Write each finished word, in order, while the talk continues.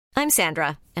I'm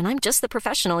Sandra, and I'm just the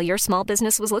professional your small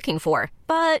business was looking for.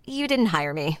 But you didn't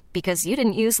hire me because you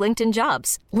didn't use LinkedIn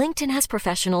Jobs. LinkedIn has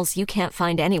professionals you can't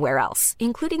find anywhere else,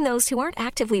 including those who aren't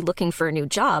actively looking for a new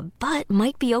job, but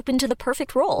might be open to the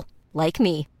perfect role, like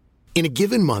me. In a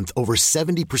given month, over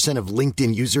 70% of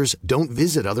LinkedIn users don't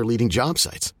visit other leading job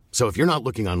sites. So if you're not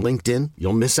looking on LinkedIn,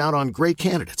 you'll miss out on great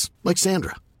candidates like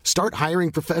Sandra. Start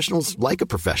hiring professionals like a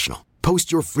professional.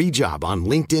 Post your free job on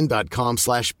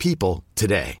linkedin.com/people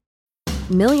today.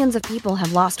 Millions of people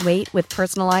have lost weight with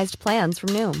personalized plans from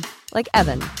Noom. Like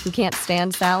Evan, who can't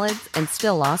stand salads and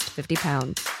still lost 50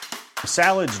 pounds.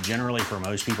 Salads generally for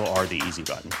most people are the easy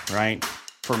button, right?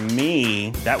 For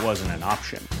me, that wasn't an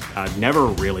option. I never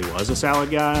really was a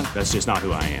salad guy. That's just not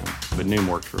who I am. But Noom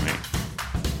worked for me.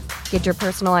 Get your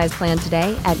personalized plan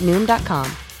today at Noom.com.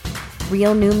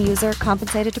 Real Noom user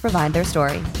compensated to provide their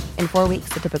story. In 4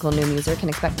 weeks, the typical Noom user can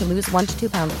expect to lose 1 to 2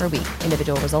 pounds per week.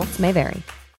 Individual results may vary.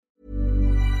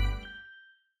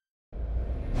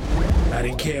 I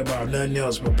didn't care about nothing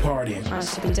else but partying. I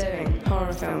should be doing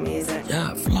horror film music.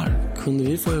 Jävlar, kunde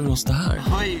vi få över oss det här?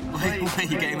 Why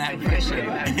you getting that impression?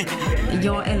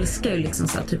 Jag älskar ju liksom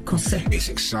så typ koncept.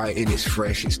 It's exciting, it's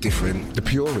fresh, it's different. The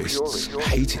purists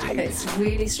hated it. It's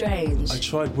really strange. I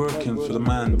tried working for the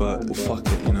man, but fuck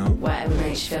it, you know. Whatever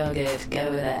makes you feel good,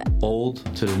 go with it.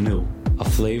 Old to the new. A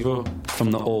flavor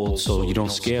from the old so you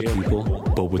don't scare people,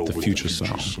 but with the future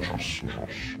sound.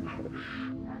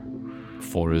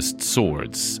 Forest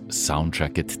Swords,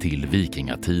 soundtracket till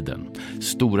vikingatiden.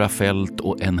 Stora fält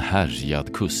och en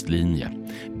härjad kustlinje.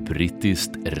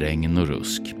 Brittiskt regn och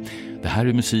rusk. Det här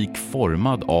är musik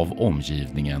formad av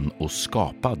omgivningen och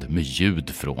skapad med ljud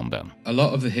från den. A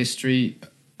lot of the history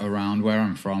around where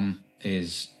I'm from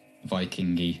is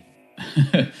Vikingy.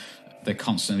 They're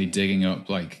constantly digging up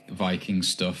like Viking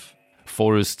stuff.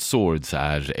 Forest Swords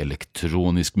är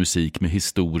elektronisk musik med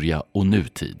historia och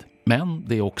nutid. Men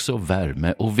det är också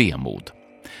värme och vemod.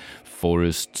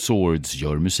 Forest Swords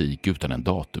gör musik utan en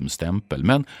datumstämpel.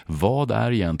 Men vad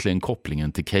är egentligen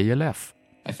kopplingen till KLF?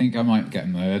 I think I might get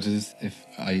murdered if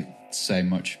I say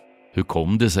much. Hur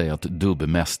kom det sig att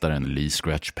dubbmästaren Lee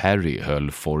Scratch Perry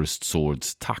höll Forest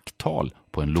Swords tacktal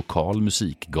på en lokal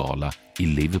musikgala i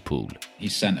Liverpool? He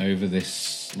sent over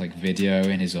this like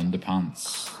video in his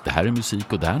underpants. Det här är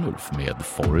Musik och Danulf med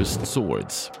Forest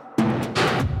Swords.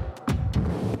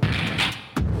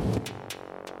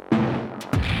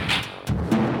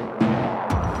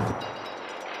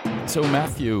 So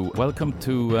Matthew, welcome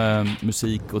to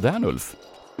Musik och Danulf.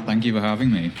 Thank you for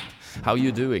having me. How are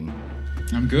you doing?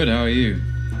 I'm good, how are you?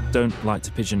 Don't like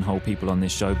to pigeonhole people on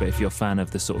this show, but if you're a fan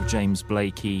of the sort of James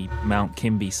Blakey, Mount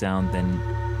Kimby sound, then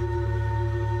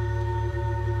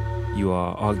you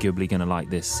are arguably going to like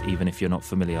this, even if you're not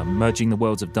familiar. Merging the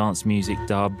worlds of dance music,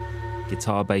 dub,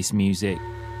 guitar-based music,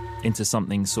 into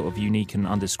something sort of unique and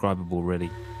undescribable, really.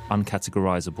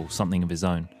 Uncategorizable, something of his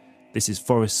own. This is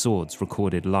Forest Swords,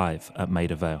 recorded live at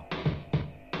Maida Vale.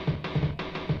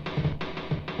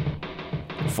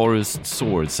 Forest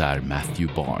Swords är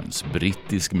Matthew Barnes,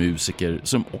 brittisk musiker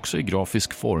som också är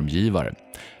grafisk formgivare.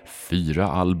 4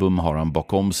 album har han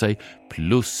bakom sig,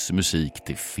 plus musik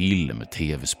till film,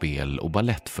 tv-spel och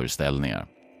ballettföreställningar.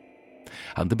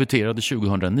 Han debuterade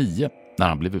 2009 när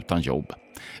han blev utan jobb.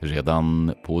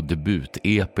 Redan på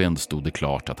debut-EP:n stod det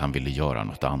klart att han ville göra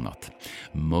något annat.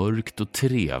 Mörkt och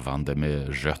trevande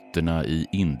med rötterna i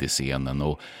indiescenen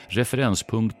och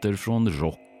referenspunkter från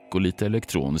rock och lite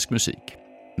elektronisk musik.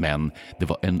 Men det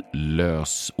var en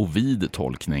lös och vid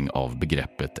tolkning av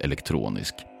begreppet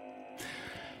elektronisk.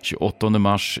 28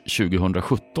 mars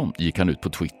 2017 gick han ut på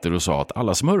Twitter och sa att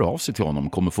alla som hör av sig till honom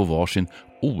kommer få varsin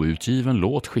outgiven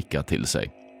låt skickad till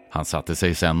sig. Han satte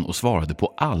sig sen och svarade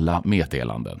på alla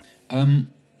meddelanden.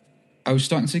 I was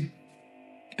starting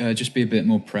to just be a bit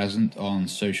more present on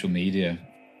social media.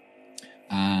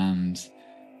 And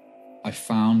I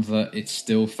found that it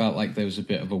still felt like there was a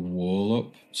bit of a wall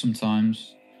up sometimes.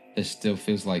 There still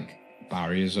feels like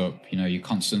barriers up. You know, you're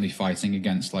constantly fighting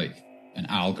against like an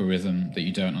algorithm that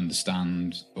you don't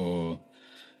understand, or,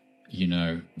 you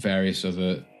know, various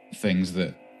other things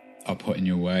that are put in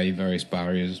your way, various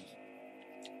barriers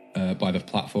by the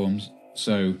platforms.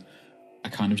 So I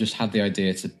kind of just had the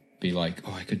idea to be like,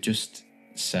 I could just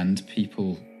send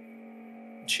people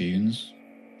tunes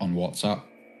on WhatsApp.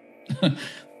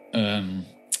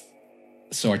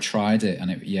 So I tried it,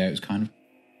 and it was kind of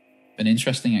an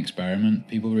interesting experiment.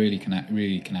 People really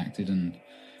connected and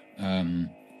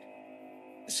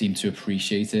seemed to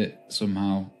appreciate it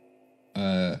somehow.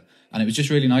 And it was just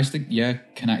really nice to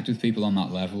connect with people on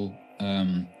that level,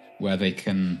 where they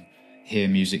can hear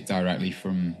music directly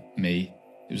from me.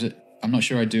 It I'm not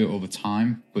sure I do it all the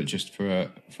time, but just for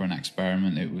an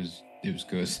experiment, it was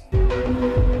good.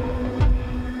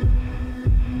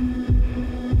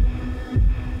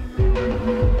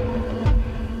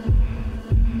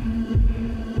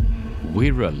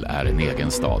 Wirral är en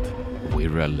egen stad.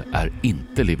 Wirral är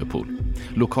inte Liverpool.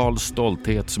 Lokal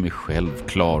stolthet som är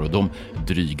självklar, och de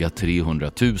dryga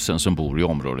 300 000 som bor i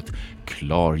området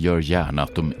klargör gärna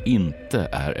att de inte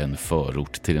är en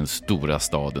förort till den stora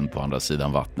staden på andra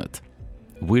sidan vattnet.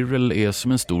 Wirral är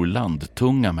som en stor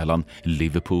landtunga mellan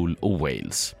Liverpool och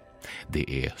Wales.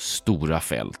 Det är stora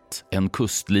fält, en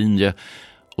kustlinje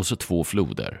och så 2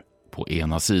 floder. På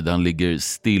ena sidan ligger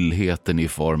stillheten i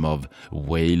form av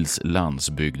Wales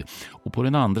landsbygd, och på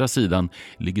den andra sidan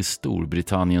ligger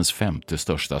Storbritanniens 5:e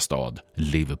största stad,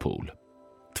 Liverpool.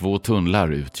 2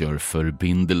 tunnlar utgör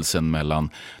förbindelsen mellan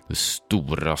den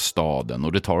stora staden,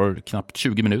 och det tar knappt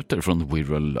 20 minuter från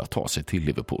Wirral att ta sig till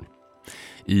Liverpool.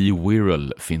 I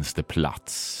Wirral finns det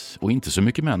plats, och inte så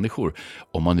mycket människor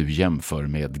om man nu jämför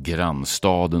med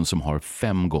grannstaden som har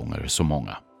 5 gånger så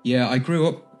många. Yeah, I grew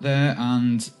up there,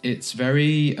 and it's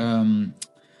very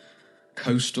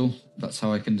coastal. That's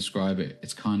how I can describe it.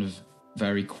 It's kind of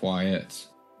very quiet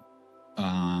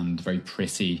and very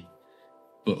pretty,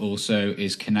 but also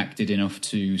is connected enough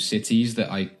to cities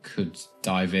that I could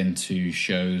dive into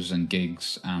shows and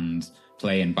gigs and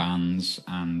play in bands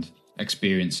and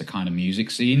experience a kind of music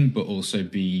scene, but also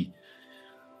be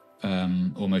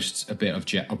almost a bit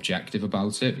objective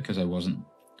about it, because I wasn't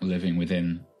living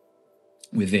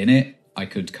within it. I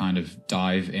could kind of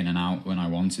dive in and out when I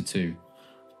wanted to.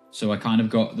 So I kind of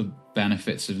got the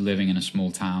benefits of living in a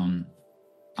small town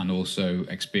and also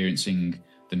experiencing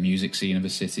the music scene of a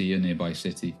city, a nearby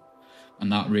city.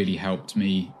 And that really helped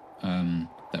me,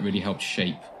 that really helped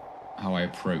shape how I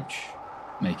approach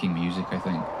making music, I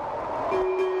think.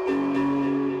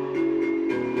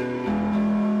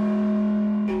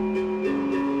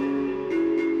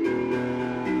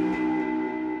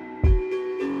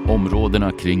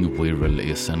 Områdena kring Wirral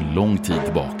är sedan lång tid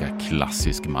tillbaka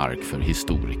klassisk mark för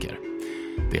historiker.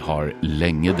 Det har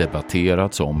länge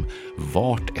debatterats om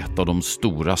vart ett av de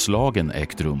stora slagen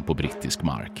ägt rum på brittisk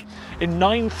mark. In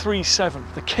 937,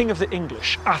 the king of the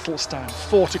English, Athelstan,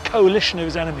 fought a coalition of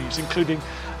his enemies, including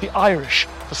the Irish,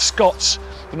 the Scots,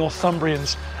 the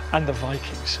Northumbrians and the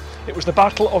Vikings. It was the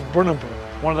Battle of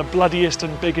Brunanburh, one of the bloodiest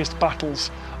and biggest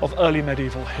battles of early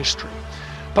medieval history.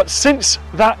 But since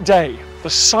that day, the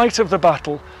site of the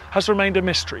battle has remained a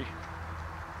mystery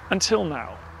until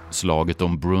now. Slaget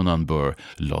om Brunanburh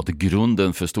lade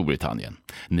grunden för Storbritannien.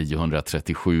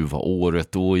 937 var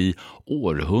året, och i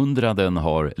århundraden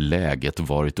har läget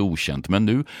varit okänt. Men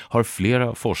nu har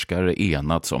flera forskare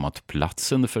enats om att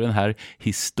platsen för den här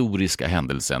historiska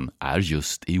händelsen är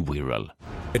just i Wirral.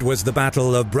 It was the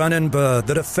Battle of Brunanburh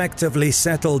that effectively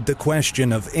settled the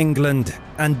question of England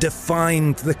and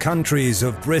defined the countries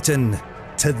of Britain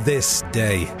to this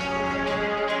day.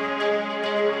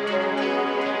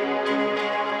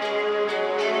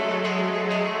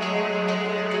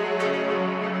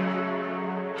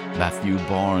 Matthew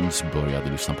Barnes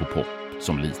började lyssna på pop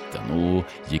som liten och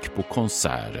gick på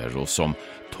konserter, och som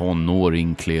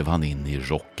tonåring klev han in i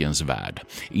rockens värld,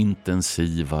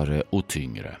 intensivare och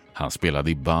tyngre. Han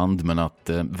spelade i band, men att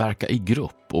verka i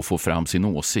grupp och få fram sin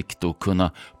åsikt och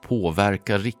kunna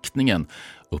påverka riktningen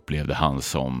upplevde han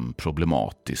som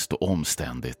problematiskt och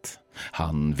omständigt.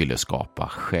 Han ville skapa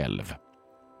själv.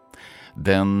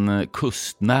 Den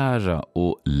kustnära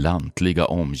och lantliga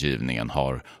omgivningen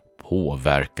har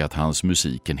påverkat hans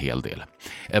musik en hel del.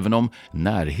 Även om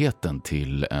närheten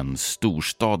till en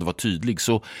storstad var tydlig,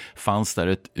 så fanns där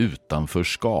ett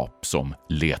utanförskap som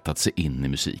letat sig in i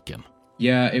musiken.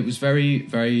 Yeah, it was very,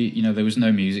 very, there was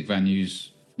no music venues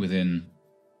within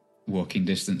walking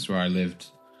distance where I lived.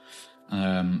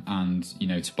 And,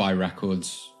 to buy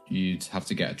records, you'd have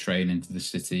to get a train into the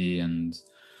city, and,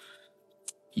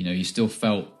 you still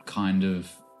felt kind of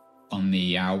on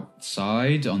the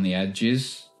outside, on the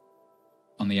edges,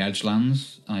 on the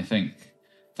edgelands. And I think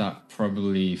that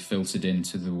probably filtered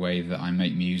into the way that I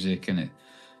make music, and it,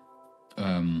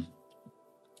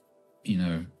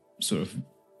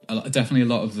 definitely a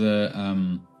lot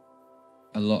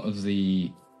of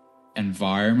the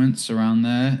environments around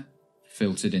there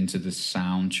filtered into the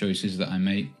sound choices that I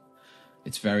make.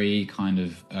 It's very kind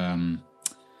of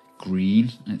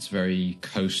green, and it's very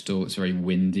coastal, it's very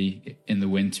windy. In the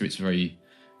winter it's very,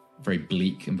 very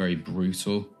bleak and very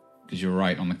brutal, because you're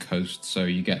right on the coast, so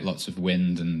you get lots of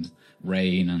wind and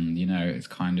rain, and it's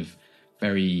kind of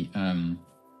very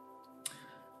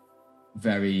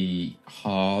very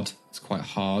hard. It's quite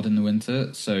hard in the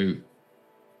winter, so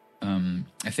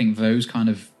I think those kind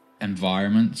of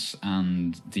environments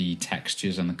and the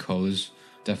textures and the colors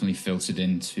definitely filtered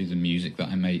into the music that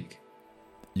I make.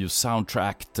 You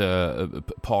soundtracked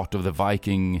part of the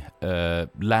Viking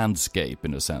landscape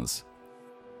in a sense.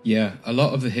 Yeah, a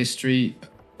lot of the history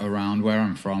around where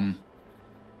I'm from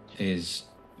is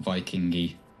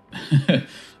Viking-y.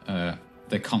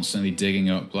 They're constantly digging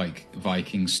up like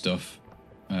Viking stuff,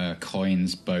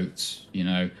 coins, boats, you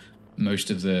know.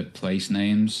 Most of the place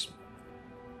names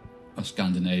are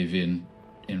Scandinavian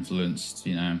influenced,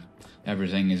 you know.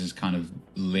 Everything is kind of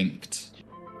linked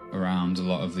around a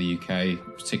lot of the UK,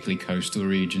 particularly coastal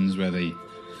regions where they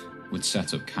would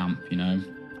set up camp, you know.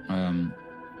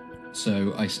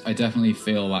 So I definitely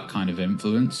feel that kind of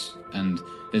influence, and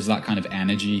there's that kind of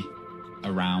energy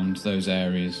around those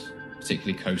areas,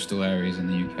 particularly coastal areas in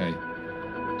the UK.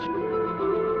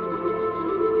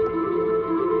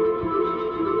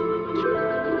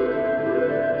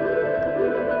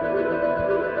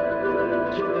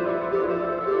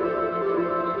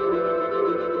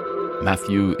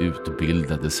 Matthew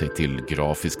utbildade sig till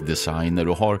grafisk designer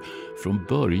och har från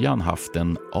början haft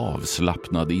en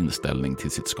avslappnad inställning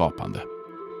till sitt skapande.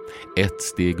 Ett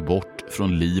steg bort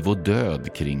från liv och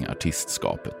död kring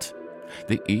artistskapet.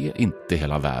 Det är inte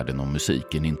hela världen om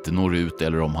musiken inte når ut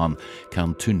eller om han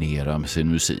kan turnera med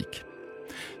sin musik.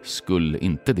 Skulle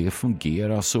inte det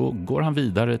fungera så går han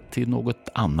vidare till något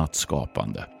annat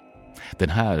skapande. Den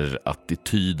här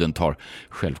attityden tar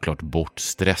självklart bort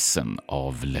stressen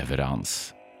av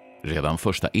leverans. Redan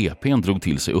första EP:n drog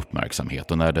till sig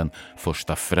uppmärksamhet och när den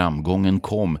första framgången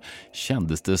kom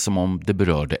kändes det som om det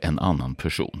berörde en annan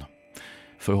person.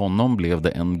 För honom blev det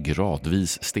en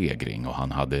gradvis stegring och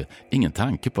han hade ingen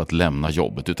tanke på att lämna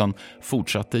jobbet utan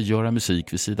fortsatte göra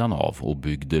musik vid sidan av och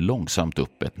byggde långsamt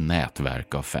upp ett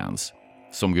nätverk av fans.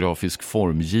 Som grafisk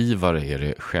formgivare är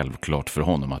det självklart för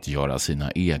honom att göra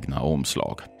sina egna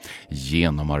omslag.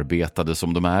 Genomarbetade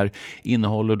som de är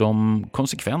innehåller de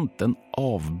konsekvent en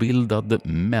avbildad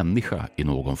människa i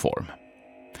någon form.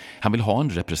 Han vill ha en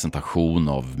representation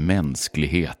av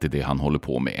mänsklighet i det han håller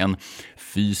på med, en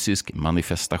fysisk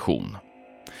manifestation.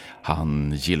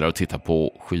 Han gillar att titta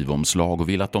på skivomslag och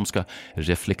vill att de ska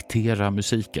reflektera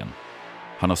musiken.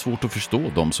 Han har svårt att förstå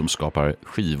de som skapar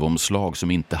skivomslag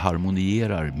som inte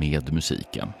harmonierar med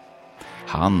musiken.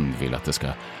 Han vill att det ska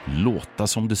låta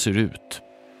som det ser ut.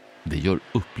 Det gör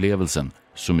upplevelsen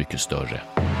så mycket större.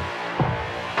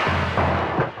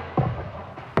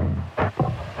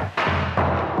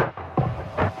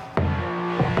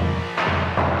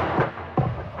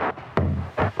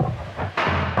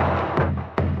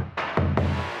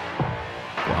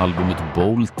 Albumet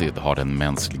Bolted har den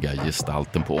mänskliga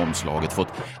gestalten på omslaget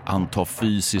fått anta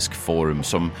fysisk form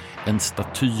som en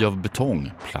staty av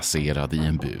betong placerad i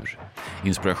en bur.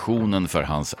 Inspirationen för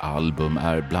hans album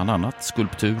är bland annat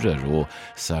skulpturer och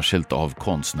särskilt av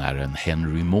konstnären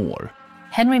Henry Moore.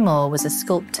 Henry Moore was a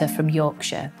sculptor from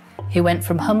Yorkshire who went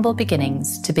from humble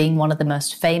beginnings to being one of the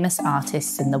most famous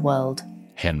artists in the world.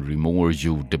 Henry Moore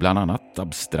gjorde bland annat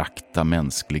abstrakta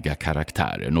mänskliga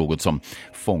karaktärer, något som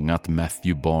fångat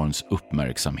Matthew Barnes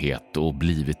uppmärksamhet och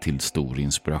blivit till stor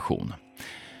inspiration.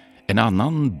 En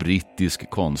annan brittisk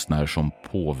konstnär som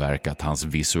påverkat hans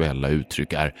visuella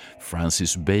uttryck är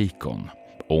Francis Bacon,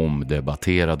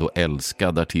 omdebatterad och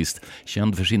älskad artist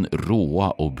känd för sin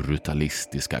råa och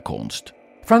brutalistiska konst.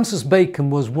 Francis Bacon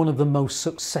was one of the most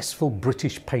successful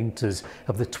British painters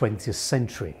of the 20th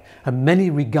century, and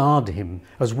many regard him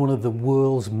as one of the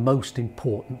world's most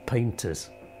important painters.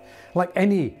 Like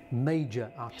any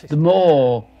major artist, the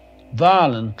more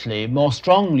violently, more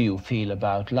strongly you feel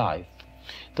about life,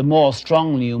 the more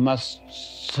strongly you must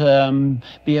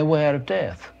be aware of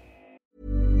death.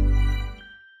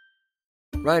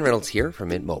 Ryan Reynolds here from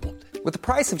Mint Mobile. With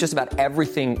the price of just about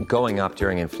everything going up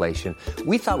during inflation,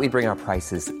 we thought we'd bring our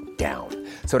prices down.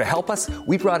 So to help us,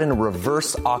 we brought in a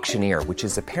reverse auctioneer, which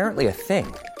is apparently a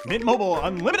thing. Mint Mobile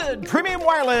Unlimited Premium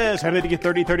Wireless. How to get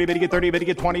 30, 30, bit to get 30, bit to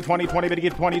get 20, 20, 20, bit to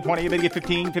get 20, 20, bit to get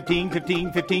 15, 15,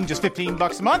 15, 15, just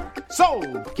 $15 a month?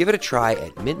 Sold! Give it a try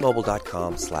at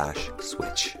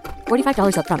mintmobile.com/switch.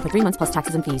 $45 up front for 3 months plus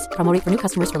taxes and fees. Promo rate for new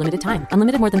customers for limited time.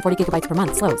 Unlimited more than 40 gigabytes per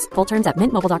month. Slows full terms at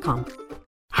mintmobile.com.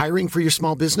 Hiring for your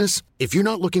small business? If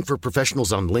you're not looking for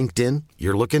professionals on LinkedIn,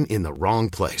 you're looking in the wrong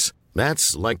place.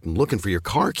 That's like looking for your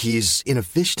car keys in a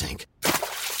fish tank.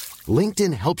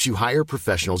 LinkedIn helps you hire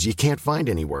professionals you can't find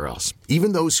anywhere else,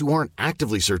 even those who aren't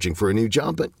actively searching for a new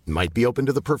job but might be open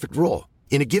to the perfect role.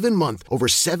 In a given month, over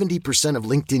 70% of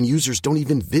LinkedIn users don't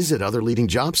even visit other leading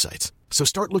job sites. So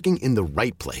start looking in the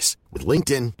right place. With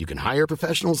LinkedIn, you can hire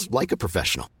professionals like a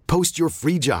professional. Post your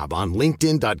free job on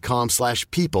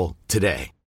linkedin.com/people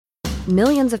today.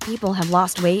 Millions of people have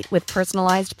lost weight with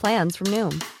personalized plans from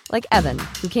Noom. Like Evan,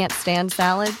 who can't stand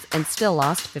salads and still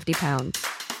lost 50 pounds.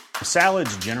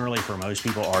 Salads generally for most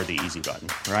people are the easy button,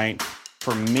 right?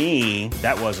 For me,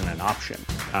 that wasn't an option.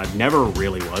 I never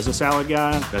really was a salad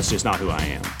guy. That's just not who I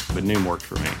am. But Noom worked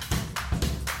for me.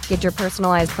 Get your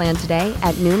personalized plan today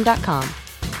at Noom.com.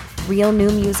 Real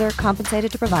Noom user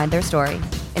compensated to provide their story.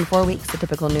 In 4 weeks, the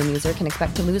typical Noom user can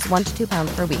expect to lose 1 to 2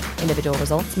 pounds per week. Individual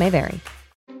results may vary.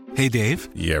 Hey, Dave.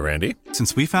 Yeah, Randy.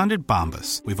 Since we founded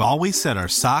Bombas, we've always said our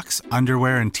socks,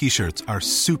 underwear, and T-shirts are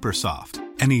super soft.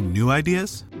 Any new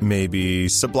ideas? Maybe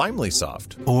sublimely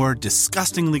soft. Or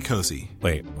disgustingly cozy.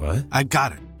 Wait, what? I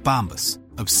got it. Bombas.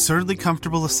 Absurdly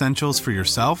comfortable essentials for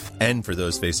yourself and for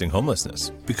those facing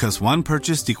homelessness. Because one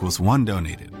purchased equals one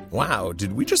donated. Wow,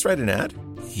 did we just write an ad?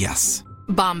 Yes.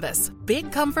 Bombas.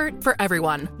 Big comfort for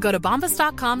everyone. Go to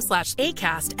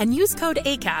bombas.com/ACAST and use code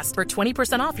ACAST for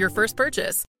 20% off your first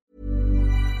purchase.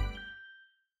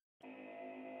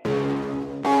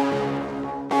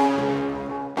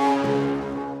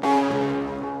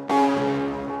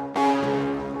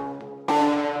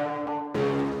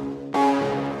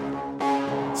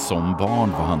 Som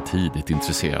barn var han tidigt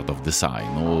intresserad av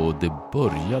design och det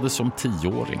började som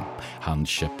 10-åring. Han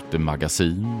köpte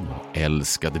magasin och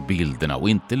älskade bilderna och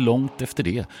inte långt efter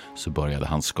det så började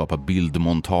han skapa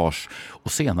bildmontage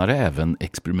och senare även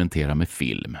experimentera med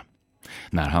film.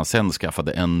 När han sen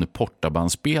skaffade en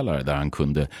portabandspelare där han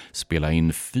kunde spela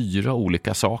in 4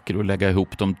 olika saker och lägga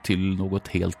ihop dem till något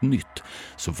helt nytt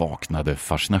så vaknade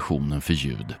fascinationen för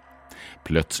ljud.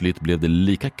 Plötsligt blev det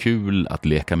lika kul att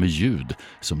leka med ljud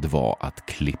som det var att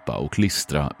klippa och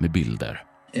klistra med bilder.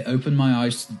 It opened my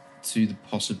eyes to the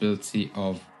possibility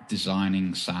of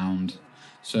designing sound.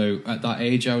 So at that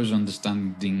age I was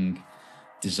understanding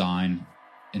design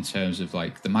in terms of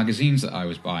like the magazines that I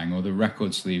was buying or the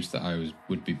record sleeves that I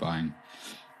would be buying.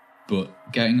 But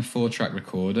getting a 4-track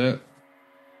recorder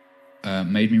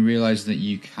made me realize that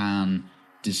you can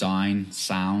design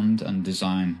sound and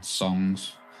design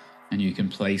songs. And you can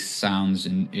place sounds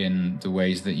in the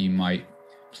ways that you might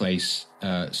place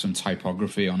some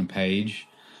typography on a page,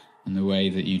 and the way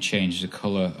that you change the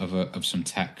color of some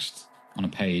text on a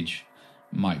page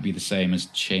might be the same as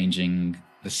changing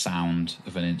the sound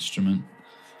of an instrument.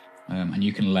 And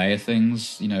you can layer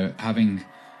things, you know, having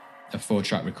a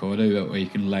 4-track recorder where you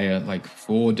can layer like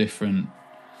 4 different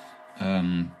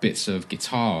bits of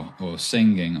guitar or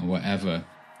singing or whatever.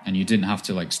 And you didn't have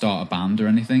to like start a band or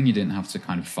anything. You didn't have to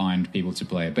kind of find people to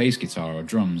play a bass guitar or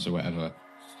drums or whatever.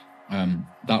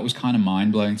 That was kind of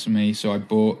mind-blowing to me. So I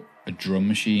bought a drum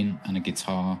machine and a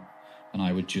guitar, and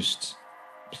I would just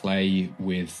play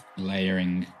with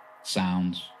layering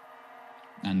sounds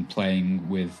and playing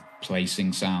with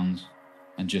placing sounds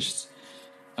and just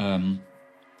kind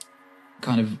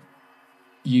of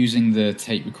using the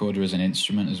tape recorder as an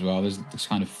instrument as well. There's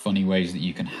kind of funny ways that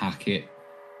you can hack it.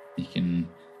 You can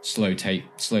slow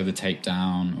the tape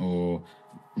down or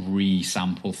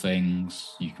re-sample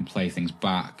things. You can play things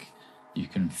back. You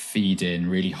can feed in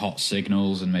really hot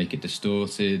signals and make it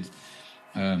distorted.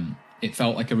 It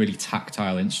felt like a really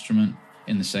tactile instrument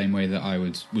in the same way that I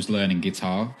was learning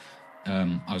guitar.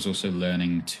 I was also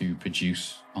learning to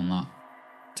produce on that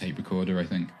tape recorder, I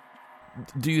think.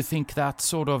 Do you think that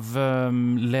sort of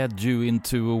led you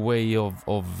into a way of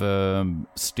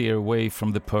steer away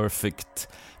from the perfect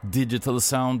digital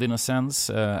sound in a sense,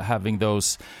 having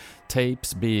those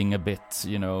tapes being a bit,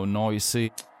 you know,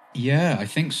 noisy? Yeah, I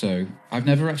think so. I've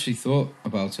never actually thought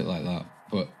about it like that,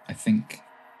 but I think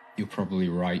you're probably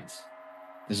right.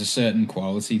 There's a certain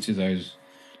quality to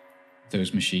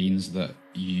those machines that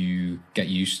you get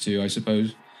used to, I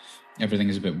suppose. Everything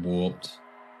is a bit warped,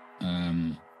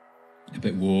 a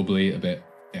bit warbly, it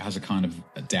has a kind of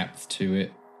a depth to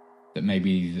it that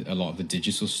maybe a lot of the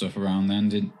digital stuff around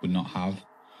then would not have.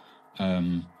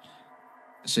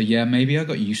 So yeah, maybe I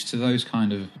got used to those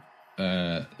kind of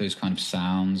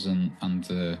sounds and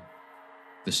the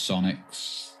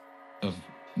sonics of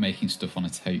making stuff on a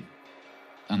tape,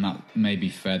 and that maybe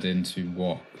fed into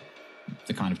what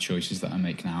the kind of choices that I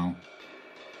make now.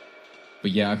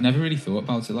 But yeah, I've never really thought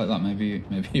about it like that. Maybe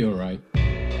you're right.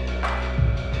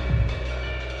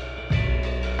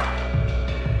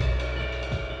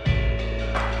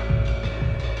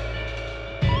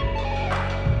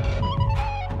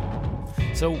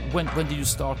 So when did you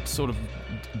start sort of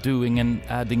doing and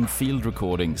adding field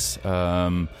recordings,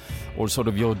 or sort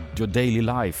of your daily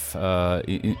life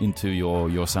into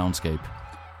your soundscape?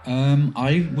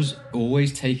 I was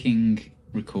always taking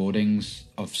recordings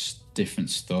of different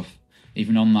stuff.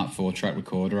 Even on that 4-track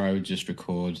recorder, I would just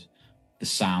record the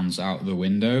sounds out of the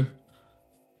window.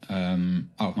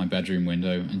 out of my bedroom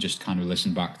window and just kind of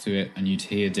listen back to it, and you'd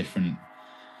hear different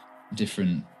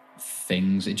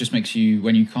things. It just makes you,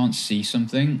 when you can't see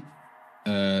something,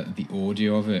 the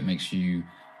audio of it makes you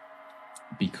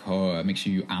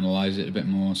analyze it a bit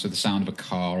more. So the sound of a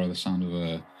car, or the sound of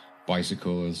a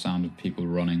bicycle, or the sound of people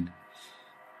running,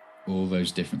 all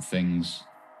those different things,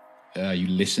 you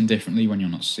listen differently when you're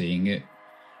not seeing it.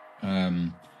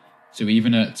 So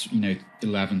even at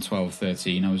 11, 12,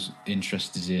 13, I was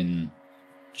interested in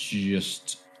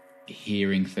just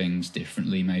hearing things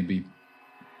differently, maybe.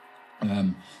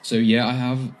 So yeah, I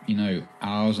have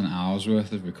hours and hours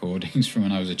worth of recordings from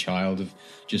when I was a child of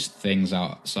just things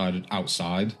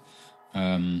outside.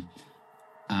 And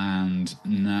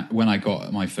when I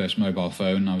got my first mobile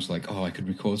phone, I was like, oh, I could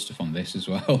record stuff on this as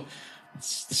well.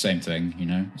 It's the same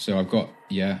thing, So I've got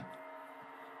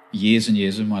years and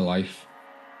years of my life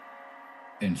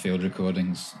in field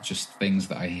recordings, just things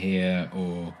that I hear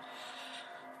or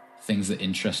things that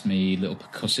interest me, little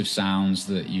percussive sounds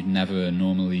that you'd never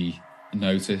normally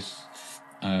notice.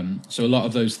 So a lot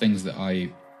of those things that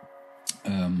I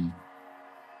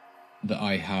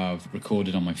have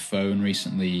recorded on my phone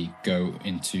recently go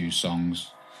into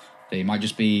songs. They might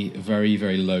just be a very,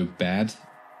 very low bed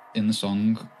in the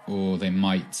song, or they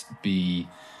might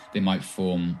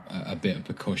form a bit of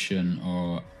percussion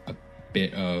or a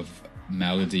bit of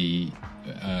melody,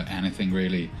 anything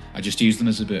really. I just use them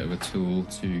as a bit of a tool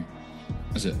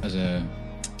as a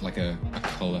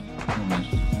colour almost.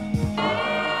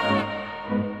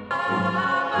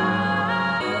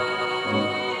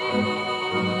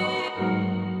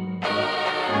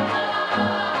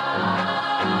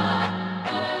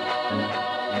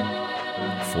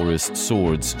 Forest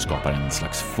Swords skapar en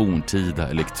slags forntida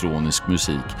elektronisk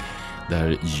musik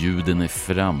där ljuden är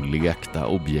framlekta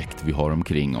objekt vi har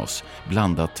omkring oss,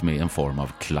 blandat med en form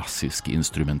av klassisk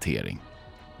instrumentering.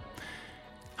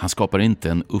 Han skapar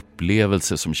inte en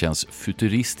upplevelse som känns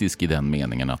futuristisk i den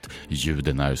meningen att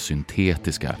ljuden är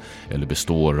syntetiska eller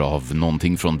består av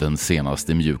någonting från den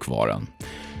senaste mjukvaran.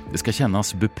 Det ska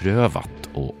kännas beprövat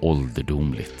och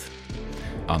ålderdomligt.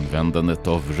 Användandet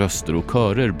av röster och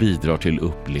körer bidrar till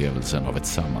upplevelsen av ett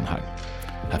sammanhang.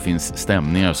 Här finns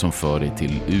stämningar som för dig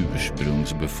till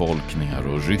ursprungsbefolkningar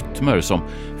och rytmer som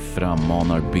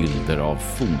frammanar bilder av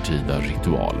forntida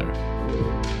ritualer.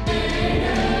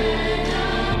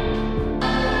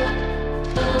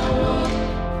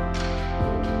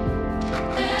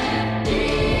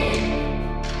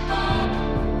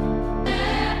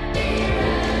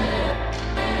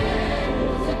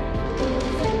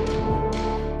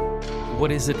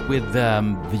 What is it with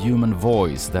the human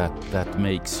voice that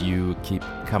makes you keep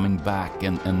coming back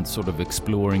and sort of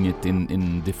exploring it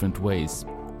in different ways?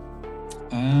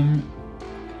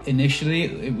 Initially,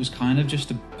 it was kind of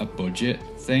just a budget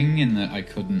thing in that I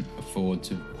couldn't afford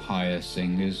to hire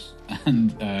singers,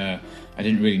 and I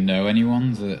didn't really know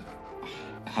anyone that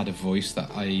had a voice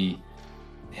that I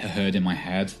heard in my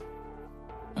head.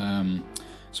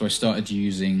 So I started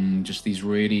using just these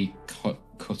really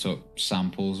cut up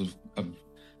samples of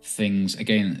things,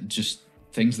 again, just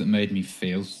things that made me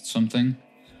feel something.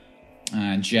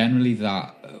 And generally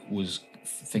that was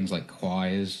things like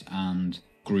choirs and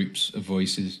groups of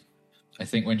voices. I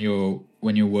think when you're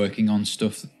working on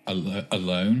stuff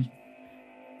alone,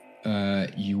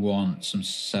 you want some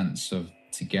sense of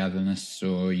togetherness,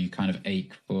 or you kind of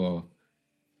ache for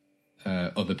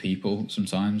other people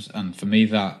sometimes. And for me,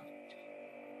 that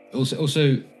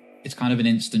also it's kind of an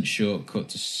instant shortcut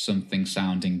to something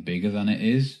sounding bigger than it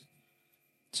is.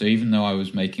 So even though I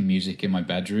was making music in my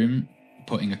bedroom,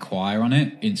 putting a choir on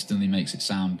it instantly makes it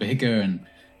sound bigger and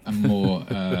more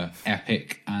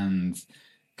epic and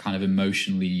kind of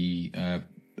emotionally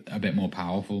a bit more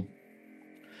powerful.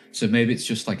 So maybe it's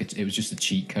just like it was just a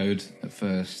cheat code at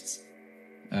first.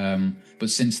 But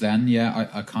since then,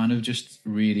 I kind of just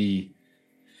really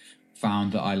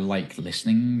found that I like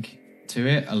listening to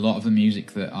it. A lot of the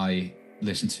music that I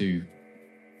listen to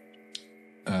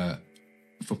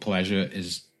for pleasure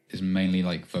is mainly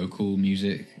like vocal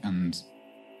music and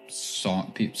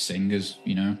singers,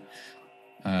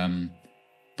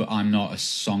 but I'm not a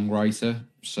songwriter,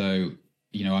 so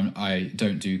I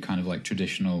don't do kind of like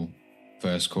traditional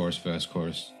verse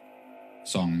chorus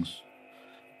songs.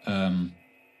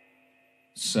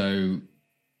 So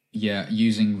yeah,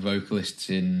 using vocalists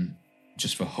in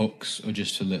just for hooks or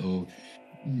just for little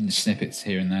snippets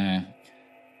here and there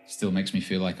still makes me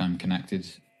feel like I'm connected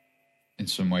in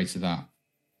some way to that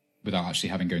without actually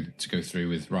having to go through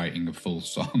with writing a full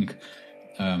song.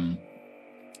 I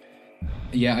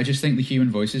just think the human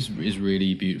voice is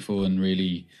really beautiful and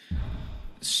really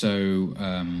so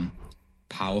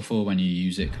powerful when you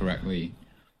use it correctly.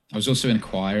 I was also in a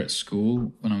choir at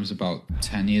school when I was about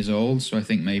 10 years old, so I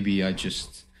think maybe I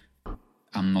just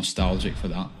am nostalgic for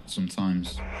that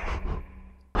sometimes.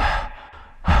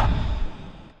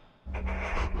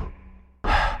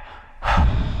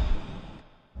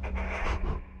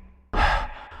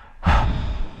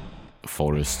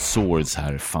 Forest Swords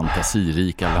här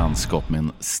fantasirika landskap med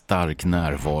en stark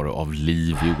närvaro av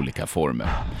liv i olika former.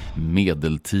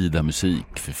 Medeltida musik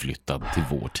förflyttad till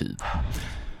vår tid.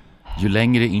 Ju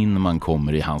längre in man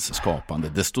kommer i hans skapande,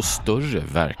 desto större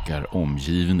verkar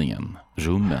omgivningen,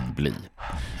 rummen, bli.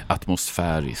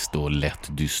 Atmosfäriskt och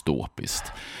lätt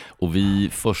dystopiskt. Och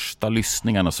vid första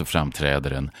lyssningarna så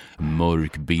framträder en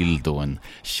mörk bild och en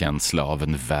känsla av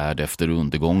en värld efter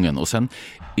undergången. Och sen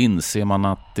inser man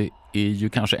att det är ju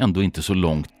kanske ändå inte så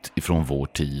långt ifrån vår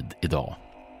tid idag.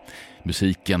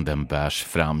 Musiken den bärs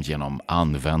fram genom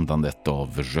användandet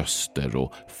av röster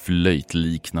och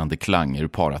flöjtliknande klanger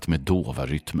parat med dova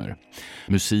rytmer.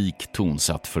 Musik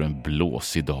tonsatt för en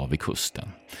blåsig dag vid kusten.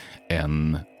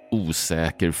 En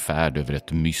osäker färd över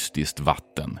ett mystiskt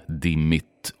vatten,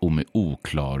 dimmigt och med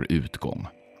oklar utgång.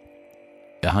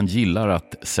 Han gillar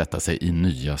att sätta sig i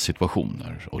nya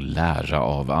situationer och lära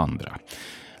av andra.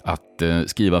 Att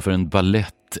skriva för en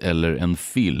ballett eller en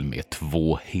film är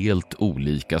två helt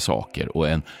olika saker och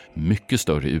en mycket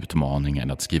större utmaning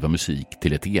än att skriva musik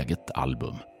till ett eget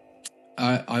album.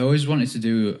 I always wanted to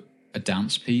do a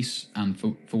dance piece, and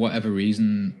for whatever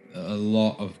reason a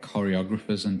lot of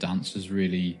choreographers and dancers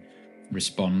really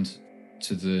respond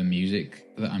to the music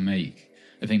that I make.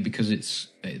 I think because it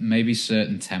maybe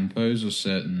certain tempos or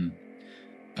certain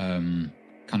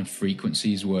kind of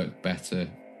frequencies work better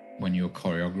when you're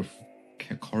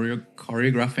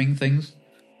choreographing things.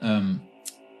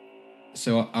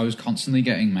 So I was constantly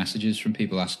getting messages from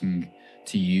people asking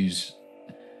to use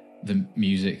the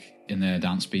music in their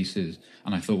dance pieces,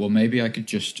 and I thought, well, maybe I could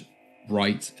just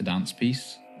write a dance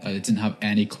piece. I didn't have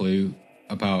any clue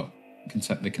about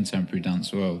the contemporary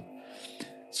dance world,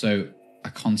 so I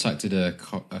contacted a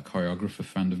choreographer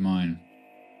friend of mine,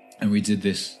 and we did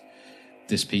this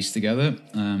piece together.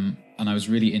 And I was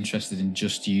really interested in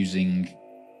just using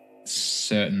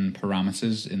certain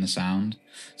parameters in the sound.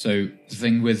 So the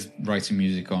thing with writing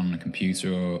music on a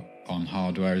computer or on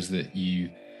hardware is that you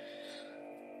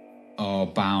are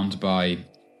bound by,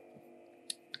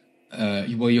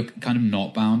 you're kind of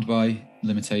not bound by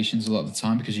limitations a lot of the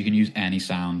time, because you can use any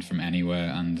sound from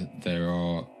anywhere, and there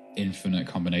are infinite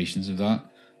combinations of that,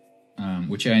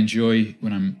 which I enjoy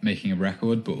when I'm making a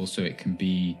record, but also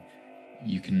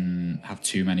you can have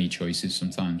too many choices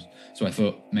sometimes. So I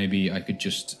thought maybe I could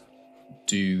just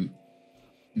do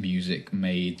music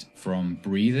made from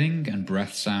breathing and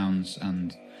breath sounds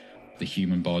and the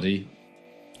human body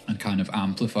and kind of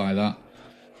amplify that.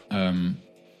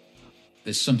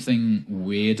 There's something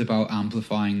weird about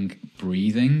amplifying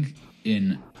breathing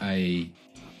in a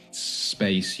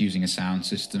space using a sound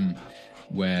system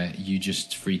where you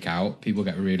just freak out. People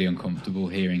get really uncomfortable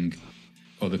hearing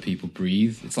other people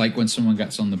breathe. It's like when someone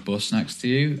gets on the bus next to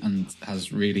you and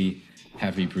has really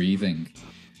heavy breathing,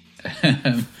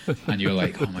 and you're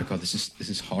like, oh my god, this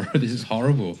is horror. This is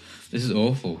horrible. This is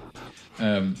awful.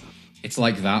 It's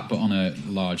like that, but on a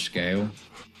large scale.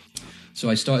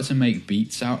 So I started to make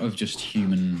beats out of just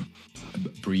human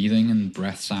breathing and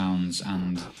breath sounds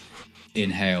and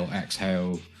inhale,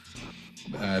 exhale,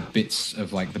 bits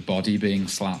of like the body being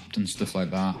slapped and stuff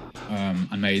like that.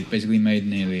 I basically made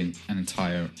nearly an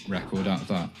entire record out of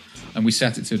that, and we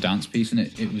set it to a dance piece, and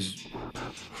it was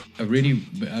a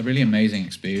really amazing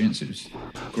experience. It was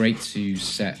great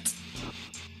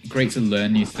to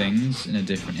learn new things in a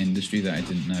different industry that I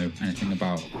didn't know anything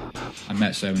about. I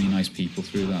met so many nice people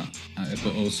through that,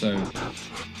 but also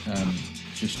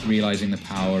just realizing the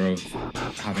power of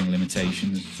having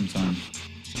limitations sometimes.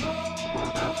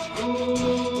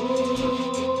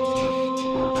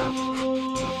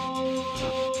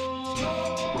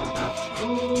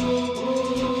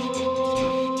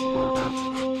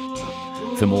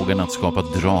 Förmågan att skapa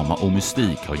drama och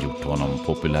mystik har gjort honom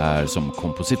populär som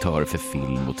kompositör för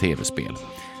film och tv-spel.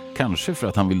 Kanske för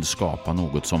att han vill skapa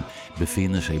något som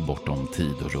befinner sig bortom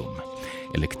tid och rum.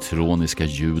 Elektroniska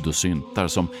ljud och syntar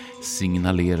som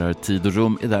signalerar tid och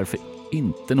rum är därför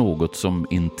inte något som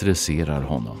intresserar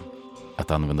honom.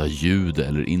 Att använda ljud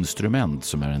eller instrument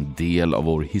som är en del av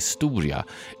vår historia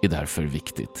är därför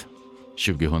viktigt.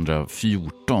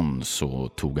 2014 så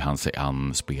tog han sig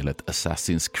an spelet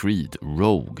Assassin's Creed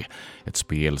Rogue, ett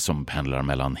spel som pendlar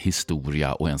mellan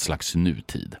historia och en slags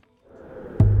nutid.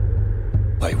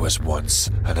 I was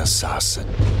once an assassin,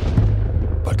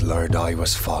 but learned I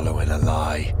was following a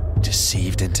lie.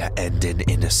 deceived into ending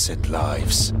innocent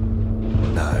lives.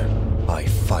 Now, I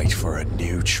fight for a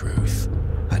new truth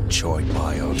and join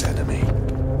my old enemy.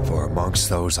 For amongst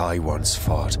those I once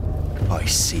fought, I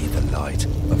see the light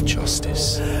of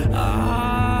justice.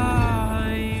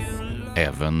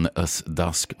 Även As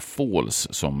Dusk Falls,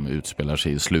 som utspelar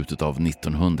sig i slutet av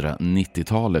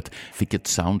 1990-talet, fick ett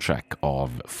soundtrack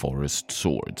av Forest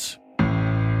Swords.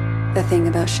 The thing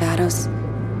about shadows,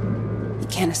 you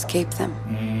can't escape them.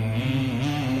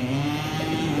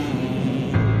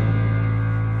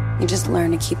 You just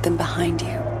learn to keep them behind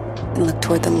you and look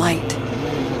toward the light.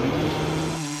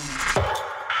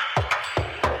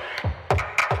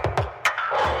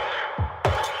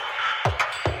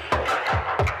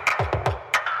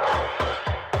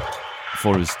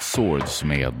 Forest Swords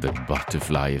med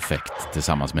Butterfly Effect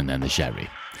tillsammans med Neneh Cherry.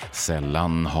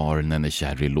 Sällan har Neneh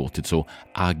Cherry låtit så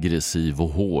aggressiv och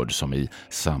hård som i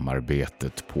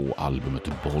samarbetet på albumet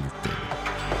Bolting.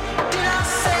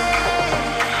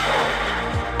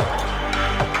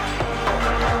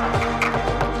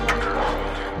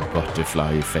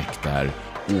 Butterfly Effect är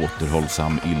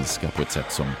återhållsam ilska på ett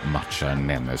sätt som matchar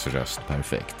Nenehs röst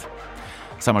perfekt.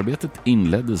 Samarbetet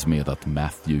inleddes med att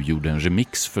Matthew gjorde en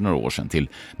remix för några år sedan till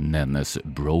Nenehs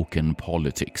Broken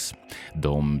Politics.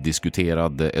 De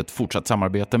diskuterade ett fortsatt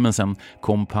samarbete, men sen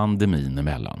kom pandemin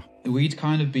emellan. We'd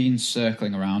kind of been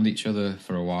circling around each other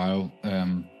for a while.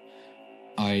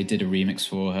 I did a remix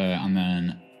for her, and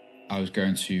then I was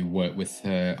going to work with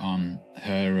her on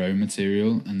her own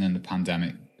material, and then the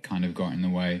pandemic kind of got in the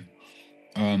way.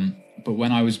 But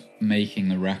when I was making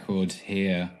the record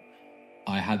here,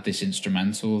 I had this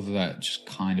instrumental that just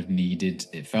kind of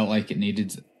it felt like it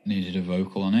needed a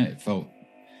vocal on it. It felt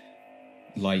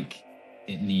like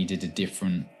it needed a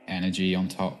different energy on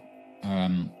top.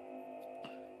 And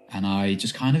I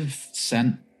just kind of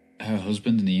sent her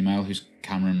husband an email, who's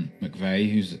Cameron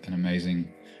McVeigh, who's an amazing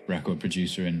record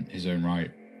producer in his own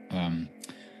right.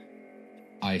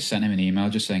 I sent him an email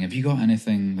just saying, have you got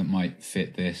anything that might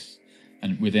fit this?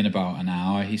 And within about an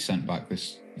hour, he sent back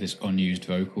this unused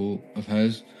vocal of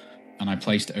hers, and I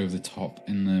placed it over the top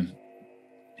in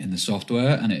the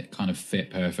software, and it kind of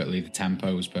fit perfectly. The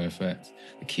tempo was perfect,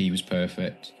 the key was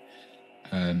perfect.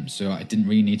 So I didn't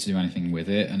really need to do anything with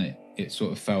it, and it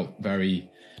sort of felt very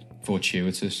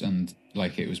fortuitous and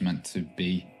like it was meant to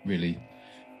be, really.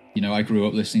 You know, I grew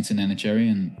up listening to Neneh Cherry,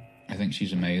 and I think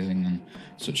she's amazing and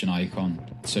such an icon.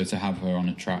 So to have her on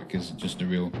a track is just a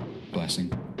real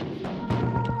blessing.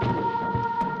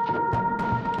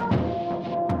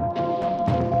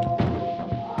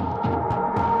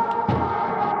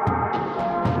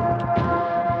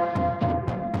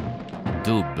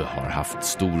 Dubb har haft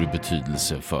stor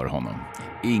betydelse för honom.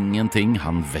 Ingenting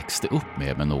han växte upp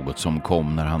med något som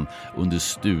kom när han under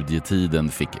studietiden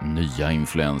fick nya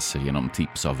influenser genom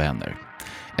tips av vänner.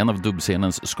 En av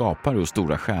dubbscenens skapare och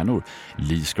stora stjärnor,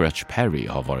 Lee Scratch Perry,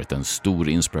 har varit en stor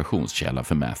inspirationskälla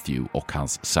för Matthew och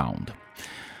hans sound.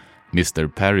 Mr.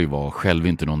 Perry var själv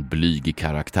inte någon blygig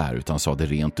karaktär, utan sa det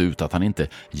rent ut att han inte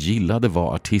gillade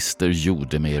vad artister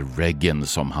gjorde med reggae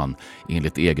som han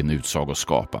enligt egen utsago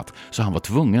skapat, så han var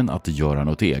tvungen att göra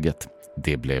något eget.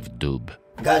 Det blev dubb.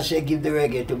 God said give the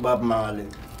reggae to Bob Marley.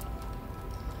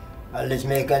 And let's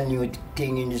make a new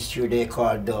thing in the studio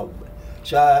called dub.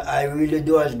 So I really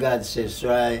do as God says. So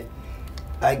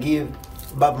I give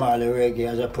Bob Marley reggae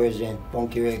as a present,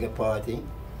 Punky Reggae Party.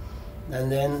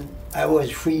 And then I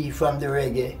was free from the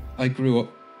reggae. I grew up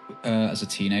as a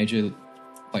teenager,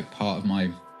 like part of my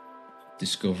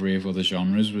discovery of other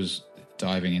genres was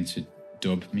diving into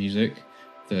dub music,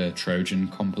 the Trojan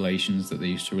compilations that they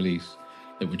used to release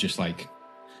that were just like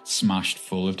smashed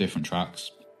full of different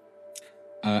tracks.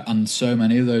 And so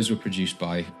many of those were produced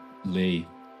by Lee.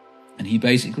 And he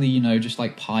basically, you know, just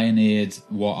like pioneered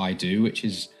what I do, which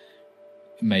is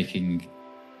making,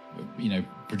 you know,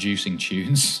 producing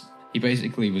tunes. He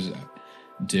basically was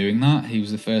doing that. He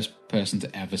was the first person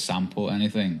to ever sample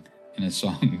anything in a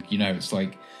song. You know, it's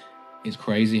like, it's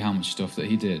crazy how much stuff that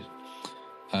he did.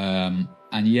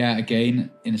 And yeah, again,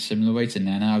 in a similar way to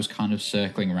Neneh, I was kind of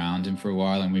circling around him for a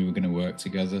while and we were going to work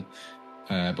together.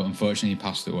 But unfortunately he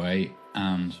passed away,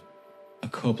 and a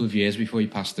couple of years before he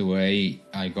passed away,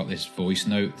 I got this voice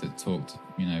note that talked,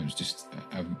 you know, it was just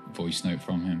a voice note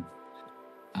from him.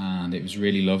 And it was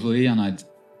really lovely, and I'd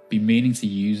been meaning to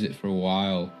use it for a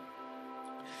while.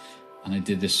 And I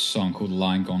did this song called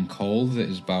Line Gone Cold that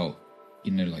is about,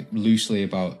 you know, like loosely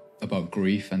about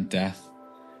grief and death.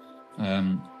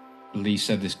 Lee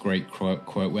said this great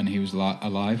quote when he was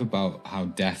alive about how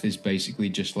death is basically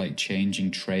just like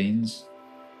changing trains.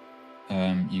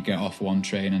 You get off one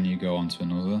train and you go on to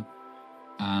another.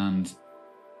 And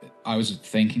I was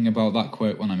thinking about that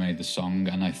quote when I made the song,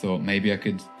 and I thought maybe I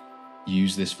could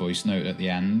use this voice note at the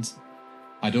end.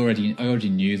 I already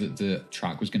knew that the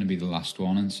track was going to be the last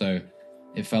one, and so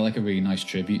it felt like a really nice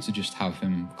tribute to just have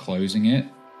him closing it.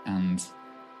 And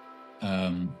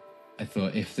I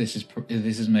thought if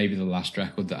this is maybe the last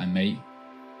record that I make,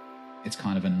 it's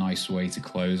kind of a nice way to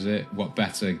close it. What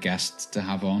better guest to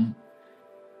have on?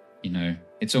 You know,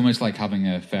 it's almost like having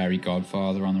a fairy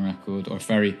godfather on the record, or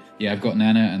I've got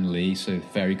Nena and Lee, so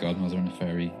fairy godmother and a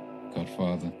fairy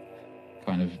godfather,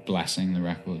 kind of blessing the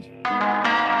record.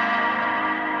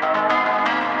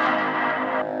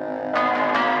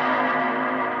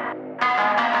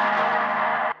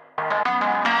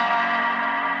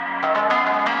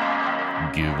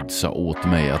 Gud sa åt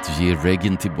mig att ge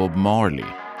reggae till Bob Marley.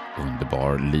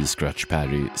 Underbar Lee Scratch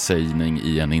Perry-sägning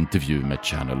i en intervju med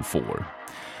Channel 4.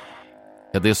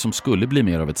 Ja, det som skulle bli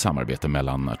mer av ett samarbete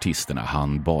mellan artisterna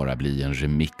hann bara bli en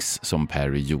remix som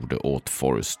Perry gjorde åt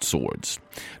Forest Swords.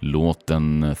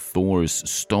 Låten Thor's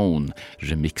Stone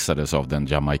remixades av den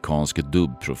jamaikanske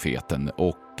dubbprofeten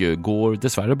och går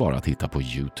dessvärre bara att hitta på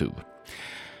YouTube.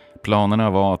 Planerna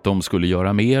var att de skulle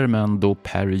göra mer, men då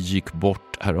Perry gick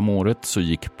bort häromåret så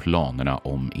gick planerna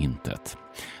om intet.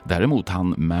 Däremot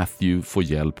hann Matthew få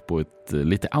hjälp på ett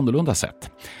lite annorlunda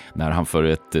sätt. När han för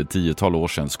ett 10-tal år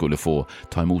sedan skulle få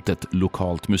ta emot ett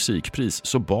lokalt musikpris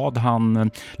så bad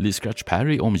han Lee Scratch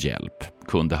Perry om hjälp.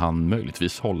 Kunde han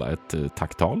möjligtvis hålla ett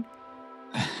tacktal?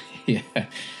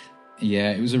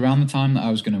 Yeah, it was around the time that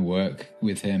I was going to work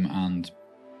with him, and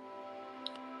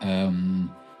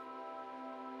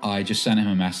I just sent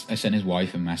him I sent his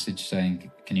wife a message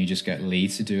saying, can you just get Lee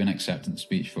to do an acceptance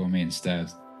speech for me instead?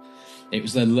 It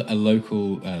was a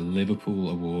local Liverpool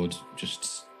award,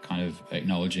 just kind of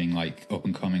acknowledging like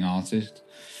up-and-coming artist.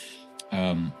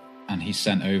 And he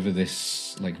sent over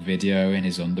this like video in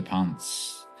his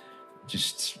underpants,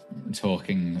 just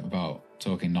talking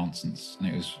nonsense. And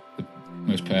it was the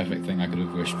most perfect thing I could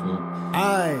have wished for.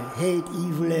 I hate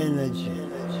evil energy.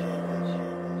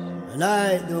 And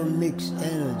I don't mix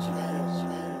energy.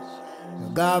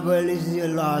 Gabriel is your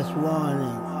last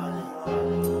warning.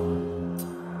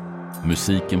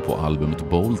 Musiken på albumet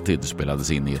Bolted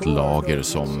spelades in i ett lager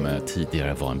som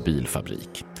tidigare var en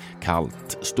bilfabrik.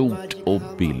 Kallt, stort och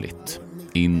billigt.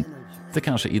 Inte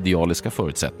kanske idealiska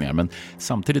förutsättningar, men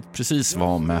samtidigt precis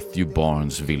vad Matthew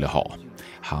Barnes ville ha.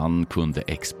 Han kunde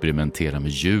experimentera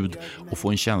med ljud och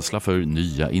få en känsla för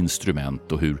nya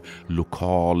instrument och hur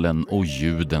lokalen och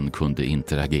ljuden kunde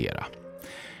interagera.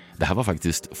 Det här var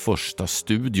faktiskt första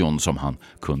studion som han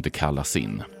kunde kallas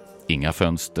in. Inga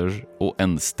fönster och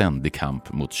en ständig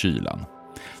kamp mot kylan.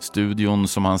 Studion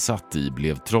som han satt i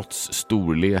blev trots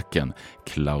storleken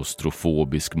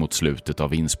klaustrofobisk mot slutet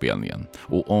av inspelningen.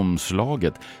 Och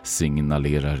omslaget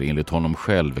signalerar enligt honom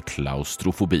själv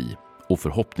klaustrofobi. Och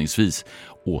förhoppningsvis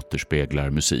återspeglar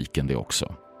musiken det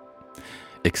också.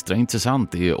 Extra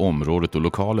intressant är området och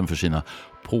lokalen för sina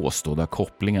påstådda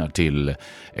kopplingar till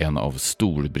en av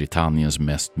Storbritanniens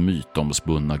mest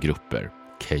mytomspunna grupper,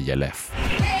 KLF.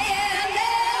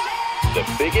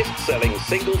 The biggest selling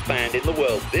singles band in the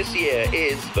world this year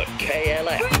is the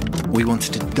KLF. We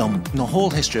wanted to dump the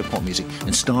whole history of pop music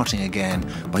and starting again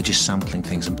by just sampling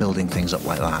things and building things up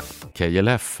like that.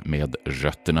 KLF med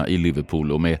rötterna i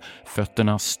Liverpool och med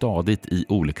fötterna stadigt i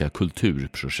olika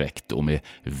kulturprojekt och med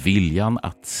viljan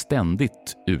att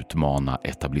ständigt utmana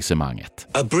etablissemanget.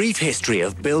 A brief history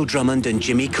of Bill Drummond and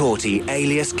Jimmy Cauty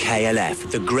alias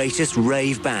KLF, the greatest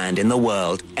rave band in the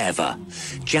world ever.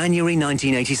 January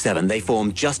 1987 they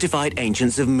formed Justified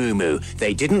Ancients of Mumu.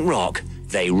 They didn't rock,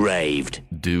 they raved.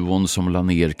 Duon som la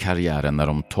ner karriären när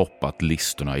de toppat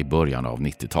listorna i början av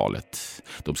 90-talet.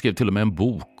 De skrev till och med en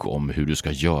bok om hur du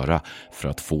ska göra för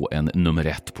att få en nummer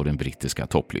 1 på den brittiska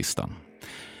topplistan.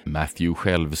 Matthew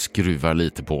själv skruvar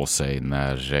lite på sig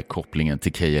när kopplingen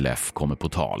till KLF kommer på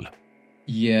tal.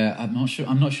 Yeah, I'm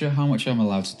not sure how much I'm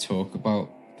allowed to talk about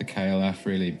the KLF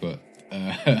really, but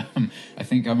I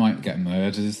think I might get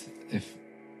murdered if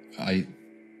I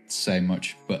say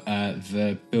much. But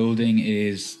the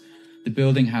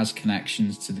building has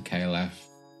connections to the KLF,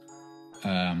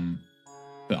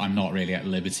 but I'm not really at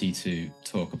liberty to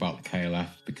talk about the KLF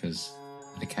because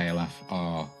the KLF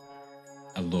are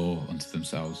a law unto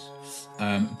themselves.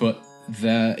 But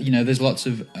there's lots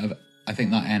of I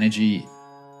think that energy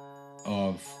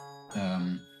of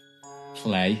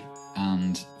play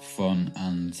and fun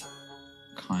and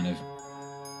kind of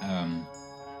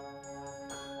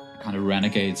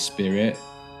renegade spirit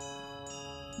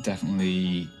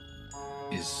definitely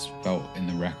is felt in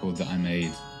the record that I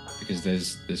made, because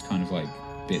there's kind of like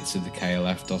bits of the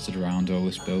KLF dotted around all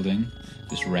this building.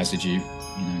 Just residue,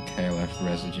 KLF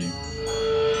residue.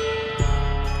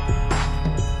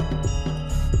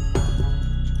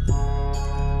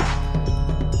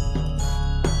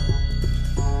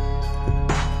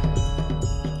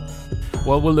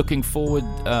 Well, we're looking forward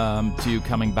to you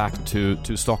coming back to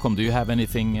Stockholm. Do you have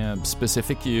anything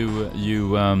specific you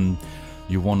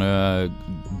want to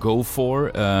go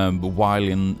for while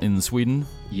in Sweden?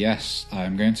 Yes,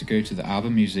 I'm going to go to the ABBA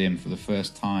Museum for the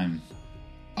first time.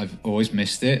 I've always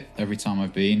missed it every time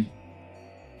I've been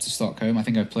to Stockholm. I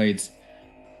think I've played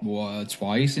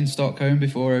twice in Stockholm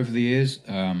before over the years,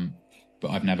 but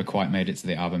I've never quite made it to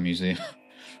the ABBA Museum.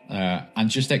 And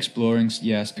just exploring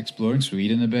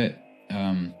Sweden a bit.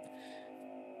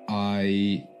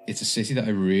 It's a city that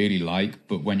I really like,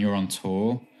 but when you're on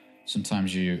tour,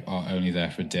 sometimes you are only there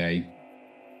for a day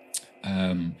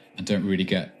and don't really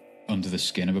get under the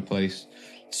skin of a place.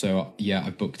 So I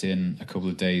booked in a couple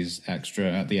of days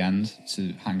extra at the end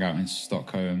to hang out in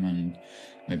Stockholm and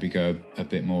maybe go a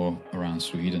bit more around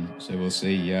Sweden. So we'll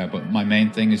see, but my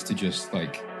main thing is to just go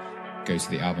to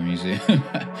the ABBA Museum.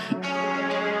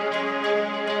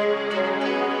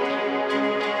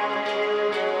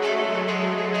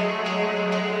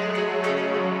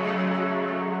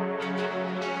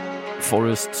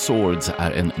 Forrest Swords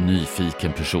är en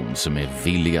nyfiken person som är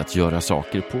villig att göra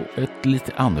saker på ett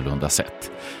lite annorlunda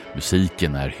sätt.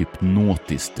 Musiken är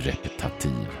hypnotiskt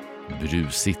repetitiv,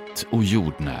 brusigt och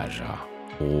jordnära,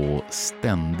 och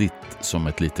ständigt som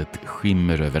ett litet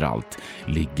skimmer överallt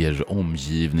ligger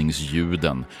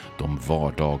omgivningsljuden, de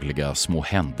vardagliga små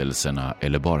händelserna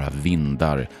eller bara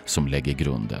vindar som lägger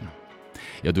grunden.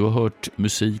 Ja, du har hört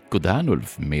Musik och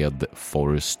Dernulf med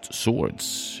Forrest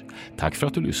Swords. Tack för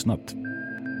att du lyssnat.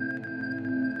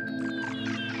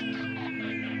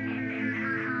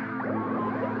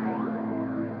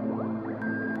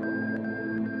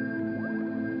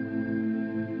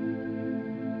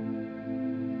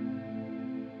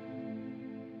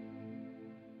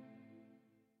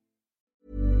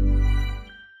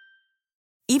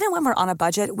 Even when we're on a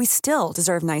budget, we still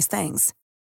deserve nice things.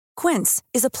 Quince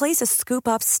is a place to scoop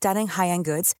up stunning high-end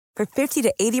goods for 50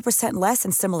 to 80% less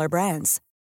than similar brands.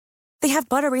 They have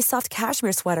buttery soft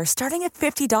cashmere sweaters starting at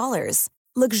 $50,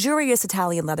 luxurious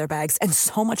Italian leather bags, and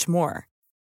so much more.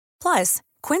 Plus,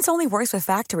 Quince only works with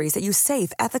factories that use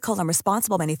safe, ethical, and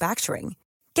responsible manufacturing.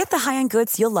 Get the high-end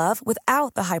goods you'll love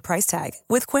without the high price tag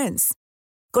with Quince.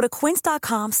 Go to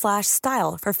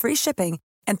quince.com/style for free shipping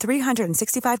and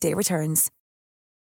 365-day returns.